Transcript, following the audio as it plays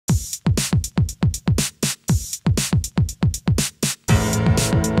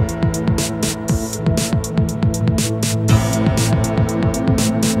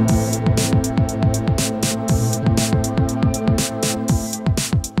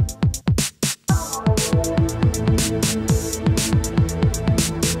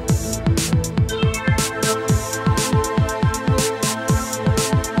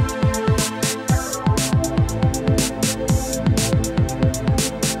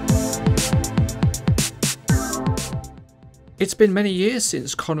It's been many years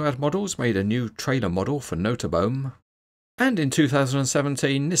since Conrad Models made a new trailer model for Nooteboom, and in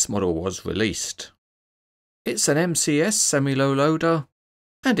 2017 this model was released. It's an MCS semi-low loader,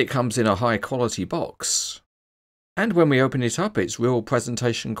 and it comes in a high quality box. And when we open it up, it's real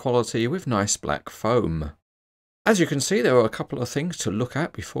presentation quality with nice black foam. As you can see, there are a couple of things to look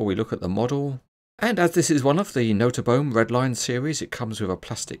at before we look at the model. And as this is one of the Nooteboom Redline series, it comes with a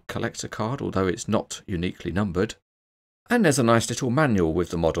plastic collector card, although it's not uniquely numbered. And there's a nice little manual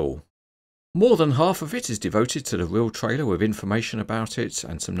with the model. More than half of it is devoted to the real trailer with information about it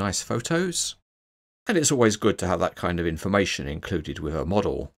and some nice photos. And it's always good to have that kind of information included with a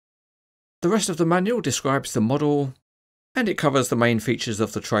model. The rest of the manual describes the model, and it covers the main features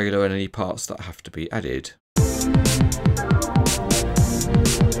of the trailer and any parts that have to be added.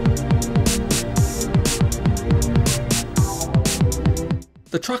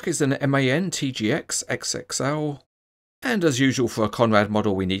 The truck is an MAN TGX XXL, and as usual for a Conrad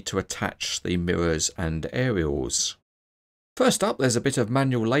model we need to attach the mirrors and aerials. First up, there's a bit of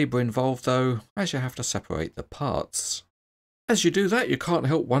manual labour involved though, as you have to separate the parts. As you do that, you can't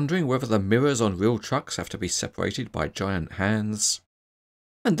help wondering whether the mirrors on real trucks have to be separated by giant hands.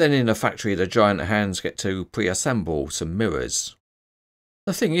 And then in a factory the giant hands get to pre-assemble some mirrors.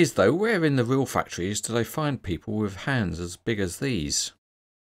 The thing is though, where in the real factories do they find people with hands as big as these?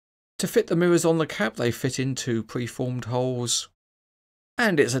 To fit the mirrors on the cab, they fit into preformed holes,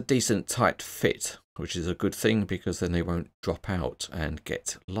 and it's a decent tight fit, which is a good thing because then they won't drop out and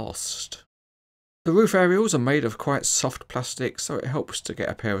get lost. The roof aerials are made of quite soft plastic, so it helps to get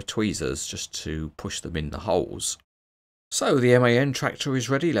a pair of tweezers just to push them in the holes. So the MAN tractor is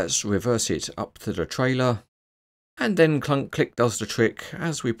ready. Let's reverse it up to the trailer, and then clunk click does the trick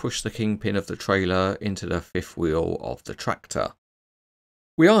as we push the kingpin of the trailer into the fifth wheel of the tractor.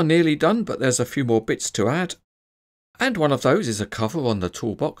 We are nearly done, but there's a few more bits to add, and one of those is a cover on the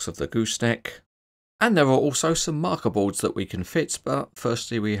toolbox of the gooseneck, and there are also some marker boards that we can fit, but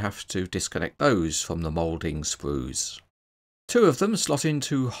firstly we have to disconnect those from the moulding sprues. Two of them slot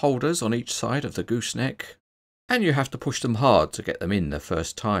into holders on each side of the gooseneck, and you have to push them hard to get them in the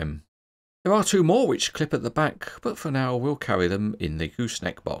first time. There are two more which clip at the back, but for now we'll carry them in the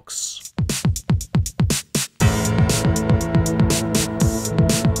gooseneck box.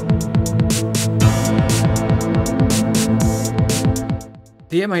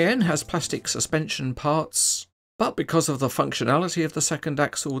 The MAN has plastic suspension parts, but because of the functionality of the second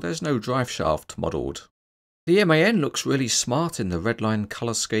axle there's no drive shaft modelled. The MAN looks really smart in the Redline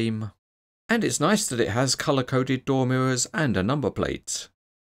colour scheme, and it's nice that it has colour coded door mirrors and a number plate.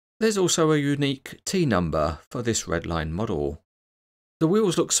 There's also a unique T number for this Redline model. The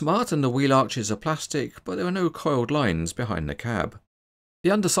wheels look smart and the wheel arches are plastic, but there are no coiled lines behind the cab.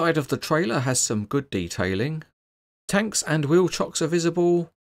 The underside of the trailer has some good detailing. Tanks and wheel chocks are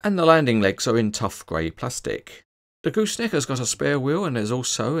visible, and the landing legs are in tough grey plastic. The gooseneck has got a spare wheel, and there's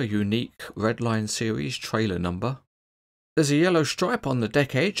also a unique Redline series trailer number. There's a yellow stripe on the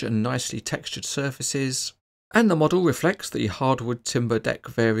deck edge and nicely textured surfaces, and the model reflects the hardwood timber deck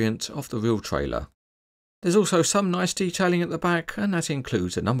variant of the real trailer. There's also some nice detailing at the back, and that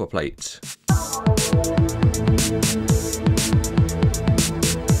includes a number plate.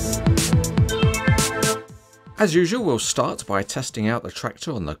 As usual, we'll start by testing out the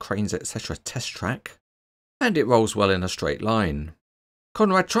tractor on the Cranes etc. test track, and it rolls well in a straight line.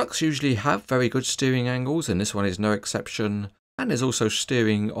 Conrad trucks usually have very good steering angles, and this one is no exception, and there's also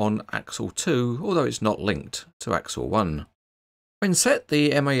steering on axle 2, although it's not linked to axle 1. When set,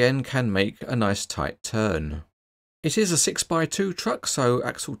 the MAN can make a nice tight turn. It is a 6x2 truck, so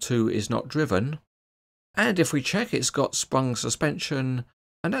axle 2 is not driven, and if we check, it's got sprung suspension,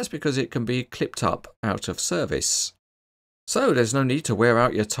 and that's because it can be clipped up out of service. So there's no need to wear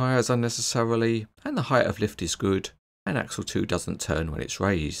out your tyres unnecessarily, and the height of lift is good, and axle 2 doesn't turn when it's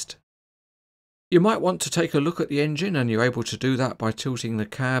raised. You might want to take a look at the engine, and you're able to do that by tilting the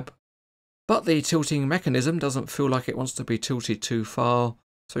cab, but the tilting mechanism doesn't feel like it wants to be tilted too far,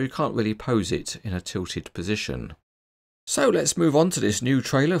 so you can't really pose it in a tilted position. So let's move on to this new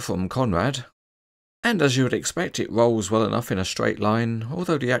trailer from Conrad. And as you would expect, it rolls well enough in a straight line,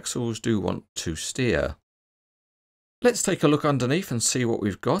 although the axles do want to steer. Let's take a look underneath and see what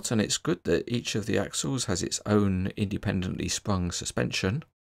we've got, and it's good that each of the axles has its own independently sprung suspension.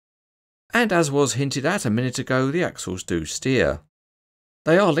 And as was hinted at a minute ago, the axles do steer.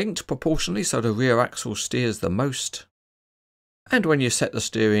 They are linked proportionally, so the rear axle steers the most. And when you set the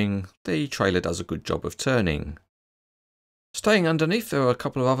steering, the trailer does a good job of turning. Staying underneath, there are a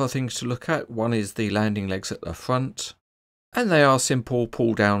couple of other things to look at. One is the landing legs at the front, and they are simple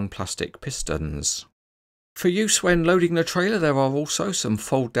pull-down plastic pistons. For use when loading the trailer, there are also some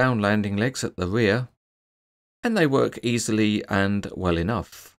fold down landing legs at the rear, and they work easily and well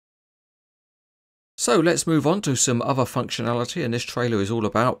enough. So let's move on to some other functionality, and this trailer is all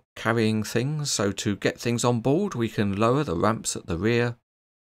about carrying things. So to get things on board, we can lower the ramps at the rear,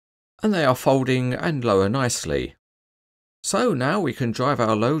 and they are folding and lower nicely. So now we can drive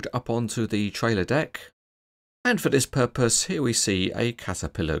our load up onto the trailer deck, and for this purpose here we see a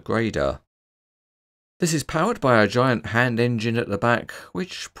Caterpillar grader. This is powered by a giant hand engine at the back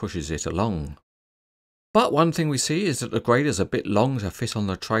which pushes it along. But one thing we see is that the grader's a bit long to fit on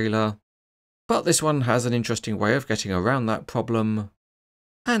the trailer, but this one has an interesting way of getting around that problem,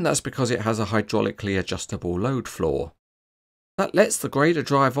 and that's because it has a hydraulically adjustable load floor that lets the grader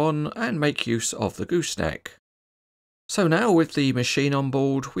drive on and make use of the gooseneck. So now with the machine on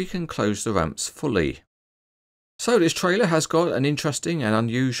board, we can close the ramps fully. So this trailer has got an interesting and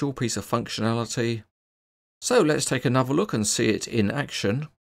unusual piece of functionality. So let's take another look and see it in action.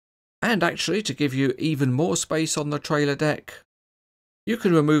 And actually, to give you even more space on the trailer deck, you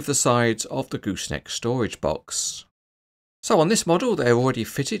can remove the sides of the gooseneck storage box. So on this model, they're already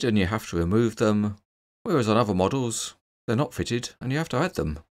fitted and you have to remove them, whereas on other models, they're not fitted and you have to add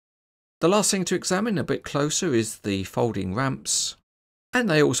them. The last thing to examine a bit closer is the folding ramps, and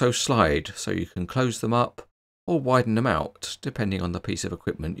they also slide, so you can close them up or widen them out, depending on the piece of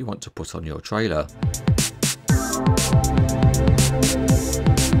equipment you want to put on your trailer.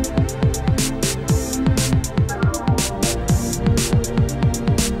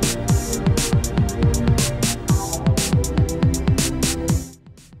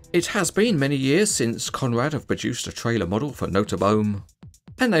 It has been many years since Conrad have produced a trailer model for Nooteboom,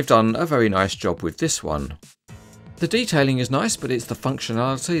 and they've done a very nice job with this one. The detailing is nice, but it's the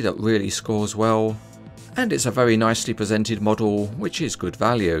functionality that really scores well, and it's a very nicely presented model which is good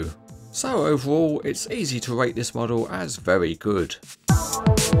value. So overall, it's easy to rate this model as very good.